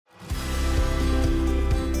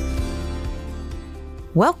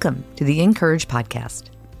Welcome to the Encourage podcast.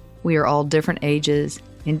 We are all different ages,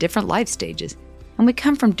 in different life stages, and we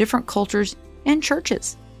come from different cultures and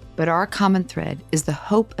churches. But our common thread is the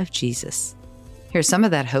hope of Jesus. Here's some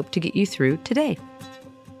of that hope to get you through today.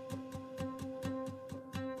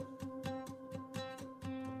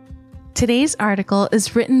 Today's article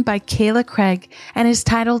is written by Kayla Craig and is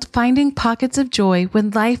titled Finding Pockets of Joy When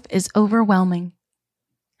Life is Overwhelming.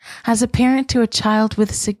 As a parent to a child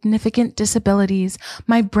with significant disabilities,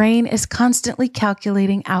 my brain is constantly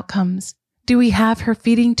calculating outcomes. Do we have her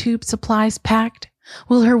feeding tube supplies packed?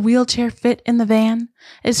 Will her wheelchair fit in the van?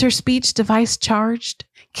 Is her speech device charged?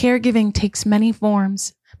 Caregiving takes many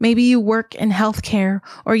forms. Maybe you work in healthcare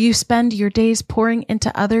or you spend your days pouring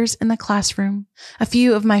into others in the classroom. A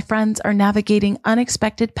few of my friends are navigating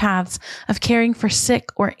unexpected paths of caring for sick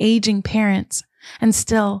or aging parents. And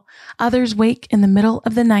still, others wake in the middle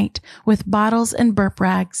of the night with bottles and burp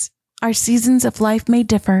rags. Our seasons of life may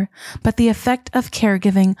differ, but the effect of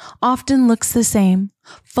caregiving often looks the same.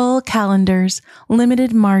 Full calendars,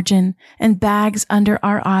 limited margin, and bags under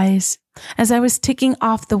our eyes. As I was ticking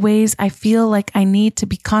off the ways I feel like I need to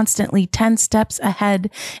be constantly 10 steps ahead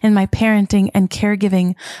in my parenting and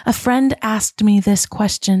caregiving, a friend asked me this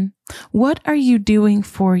question: what are you doing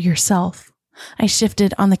for yourself? I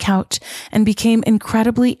shifted on the couch and became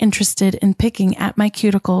incredibly interested in picking at my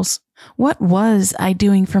cuticles. What was I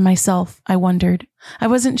doing for myself? I wondered. I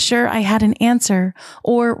wasn't sure I had an answer,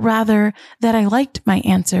 or rather that I liked my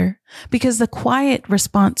answer, because the quiet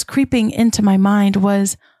response creeping into my mind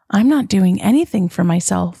was, I'm not doing anything for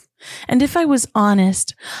myself. And if I was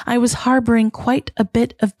honest, I was harboring quite a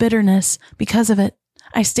bit of bitterness because of it.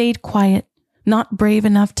 I stayed quiet, not brave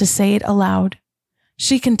enough to say it aloud.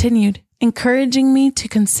 She continued, encouraging me to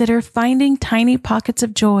consider finding tiny pockets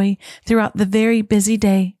of joy throughout the very busy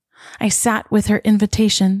day. I sat with her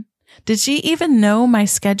invitation. Did she even know my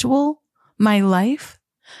schedule? My life?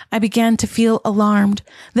 I began to feel alarmed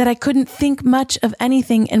that I couldn't think much of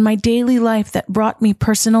anything in my daily life that brought me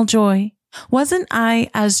personal joy. Wasn't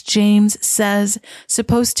I, as James says,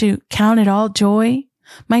 supposed to count it all joy?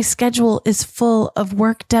 My schedule is full of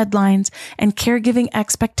work deadlines and caregiving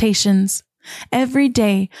expectations. Every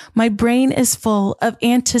day, my brain is full of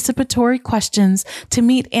anticipatory questions to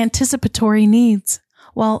meet anticipatory needs.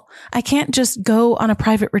 Well, I can't just go on a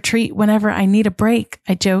private retreat whenever I need a break,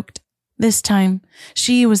 I joked. This time,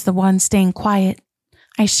 she was the one staying quiet.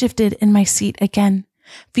 I shifted in my seat again,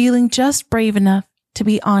 feeling just brave enough to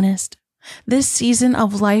be honest. This season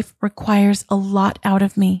of life requires a lot out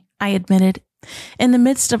of me, I admitted. In the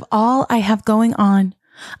midst of all I have going on,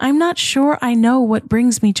 I'm not sure I know what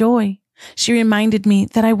brings me joy. She reminded me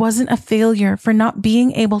that I wasn't a failure for not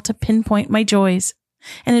being able to pinpoint my joys,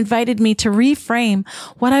 and invited me to reframe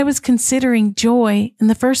what I was considering joy in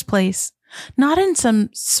the first place. Not in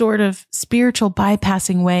some sort of spiritual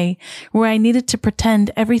bypassing way where I needed to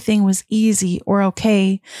pretend everything was easy or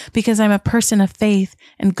okay because I'm a person of faith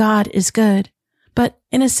and God is good, but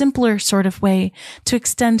in a simpler sort of way to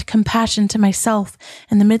extend compassion to myself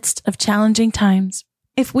in the midst of challenging times.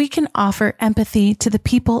 If we can offer empathy to the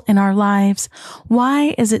people in our lives,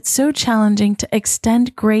 why is it so challenging to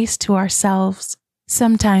extend grace to ourselves?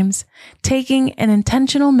 Sometimes, taking an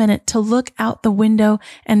intentional minute to look out the window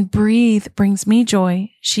and breathe brings me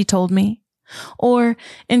joy, she told me. Or,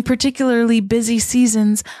 in particularly busy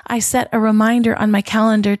seasons, I set a reminder on my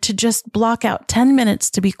calendar to just block out 10 minutes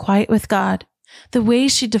to be quiet with God. The way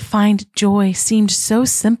she defined joy seemed so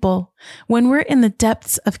simple. When we're in the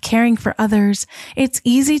depths of caring for others, it's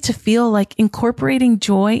easy to feel like incorporating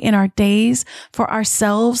joy in our days for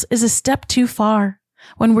ourselves is a step too far.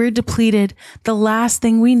 When we're depleted, the last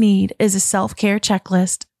thing we need is a self-care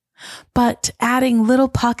checklist. But adding little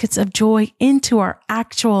pockets of joy into our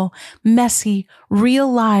actual, messy, real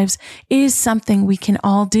lives is something we can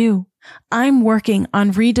all do. I'm working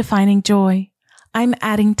on redefining joy. I'm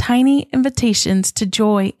adding tiny invitations to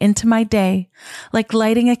joy into my day, like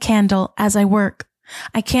lighting a candle as I work.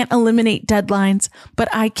 I can't eliminate deadlines, but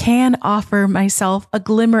I can offer myself a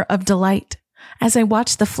glimmer of delight. As I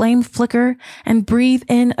watch the flame flicker and breathe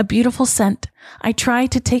in a beautiful scent, I try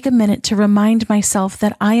to take a minute to remind myself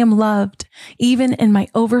that I am loved, even in my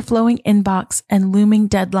overflowing inbox and looming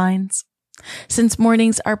deadlines. Since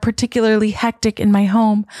mornings are particularly hectic in my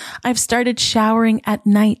home, I've started showering at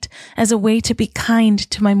night as a way to be kind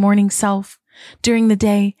to my morning self. During the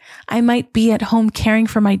day, I might be at home caring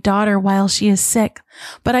for my daughter while she is sick,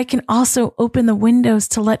 but I can also open the windows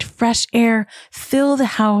to let fresh air fill the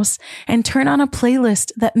house and turn on a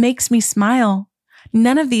playlist that makes me smile.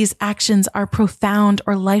 None of these actions are profound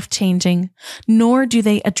or life-changing, nor do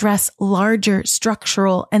they address larger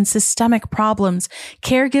structural and systemic problems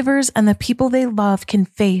caregivers and the people they love can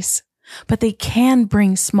face, but they can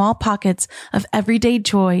bring small pockets of everyday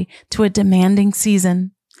joy to a demanding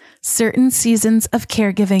season. Certain seasons of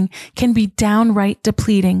caregiving can be downright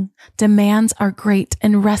depleting. Demands are great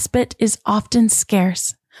and respite is often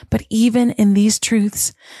scarce. But even in these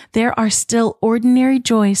truths, there are still ordinary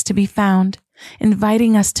joys to be found,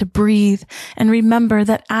 inviting us to breathe and remember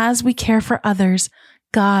that as we care for others,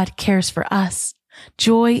 God cares for us.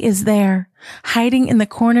 Joy is there, hiding in the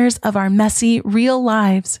corners of our messy, real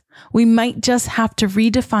lives. We might just have to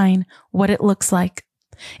redefine what it looks like.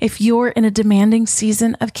 If you're in a demanding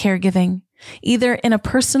season of caregiving, either in a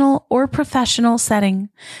personal or professional setting,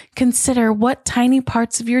 consider what tiny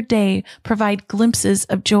parts of your day provide glimpses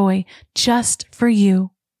of joy just for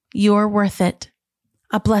you. You're worth it.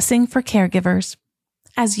 A blessing for caregivers.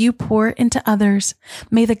 As you pour into others,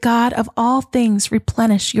 may the God of all things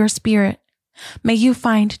replenish your spirit. May you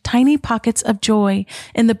find tiny pockets of joy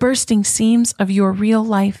in the bursting seams of your real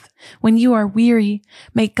life. When you are weary,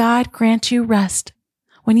 may God grant you rest.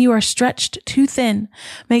 When you are stretched too thin,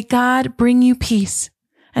 may God bring you peace.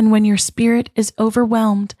 And when your spirit is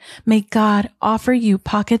overwhelmed, may God offer you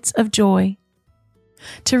pockets of joy.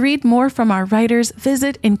 To read more from our writers,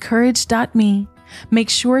 visit encourage.me.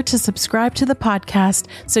 Make sure to subscribe to the podcast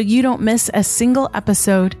so you don't miss a single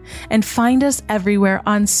episode, and find us everywhere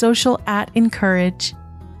on social @Encourage.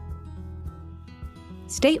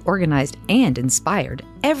 Stay organized and inspired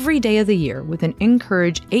every day of the year with an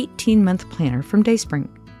Encourage 18-month planner from Dayspring.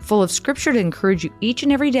 Full of scripture to encourage you each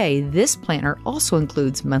and every day, this planner also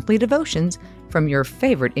includes monthly devotions from your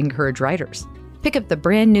favorite Encourage writers. Pick up the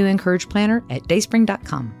brand new Encourage planner at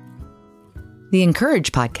dayspring.com. The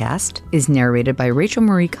Encourage podcast is narrated by Rachel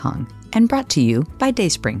Marie Kong and brought to you by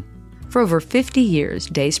Dayspring. For over 50 years,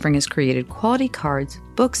 Dayspring has created quality cards,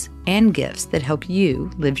 books, and gifts that help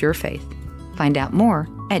you live your faith. Find out more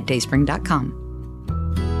at dayspring.com.